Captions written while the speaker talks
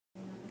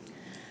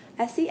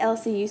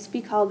SCLC used to be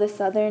called the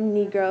Southern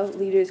Negro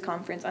Leaders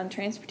Conference on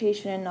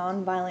Transportation and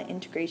Nonviolent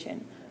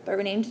Integration, but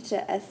renamed it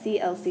to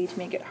SCLC to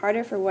make it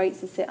harder for whites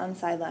to sit on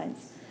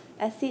sidelines.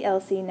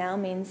 SCLC now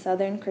means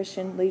Southern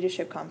Christian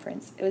Leadership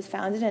Conference. It was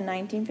founded in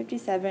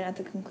 1957 at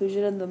the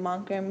conclusion of the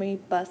Montgomery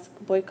bus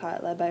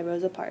boycott led by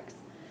Rosa Parks.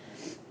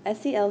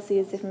 SCLC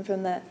is different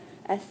from the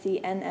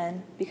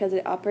SCNN because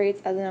it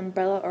operates as an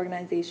umbrella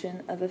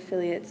organization of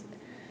affiliates.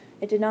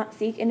 It did not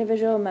seek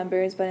individual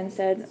members, but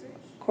instead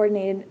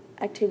coordinated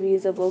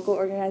activities of local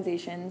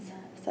organizations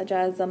such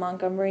as the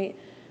Montgomery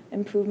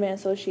Improvement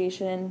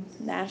Association and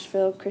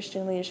Nashville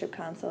Christian Leadership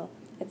Council.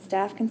 Its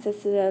staff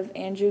consisted of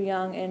Andrew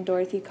Young and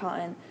Dorothy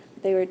Cotton.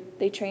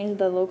 They trained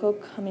the local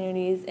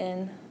communities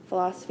in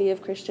philosophy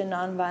of Christian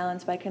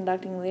nonviolence by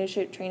conducting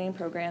leadership training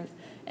programs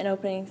and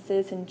opening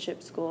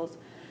citizenship schools.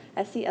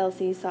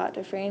 SCLC sought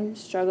to frame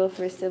struggle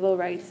for civil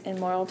rights in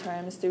moral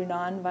terms through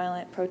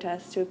nonviolent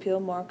protests to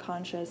appeal more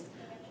conscious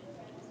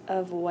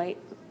of white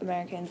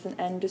Americans and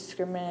end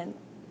discrimination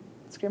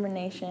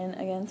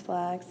against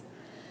blacks.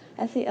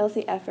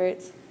 SCLC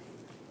efforts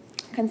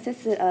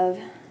consisted of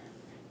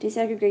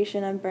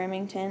desegregation of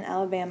Birmingham,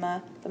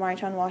 Alabama, the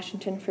March on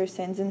Washington for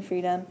Sins and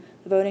Freedom,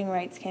 the Voting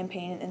Rights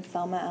Campaign in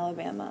Selma,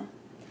 Alabama.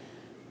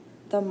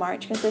 The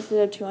march consisted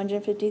of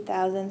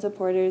 250,000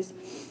 supporters,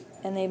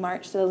 and they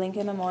marched to the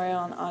Lincoln Memorial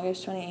on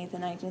August 28,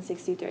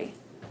 1963.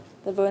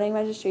 The voting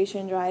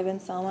registration drive in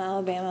Selma,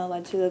 Alabama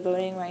led to the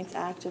Voting Rights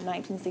Act of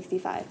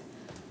 1965.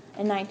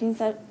 In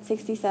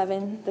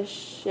 1967, the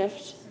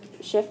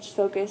shift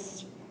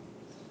focused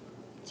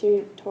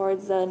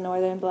towards the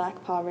northern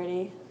black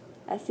poverty.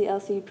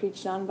 SCLC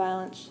preached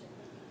nonviolence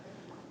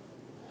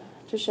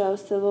to show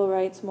civil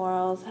rights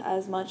morals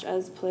as much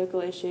as political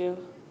issue,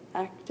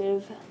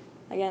 active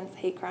against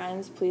hate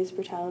crimes, police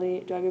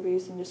brutality, drug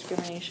abuse, and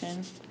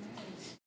discrimination.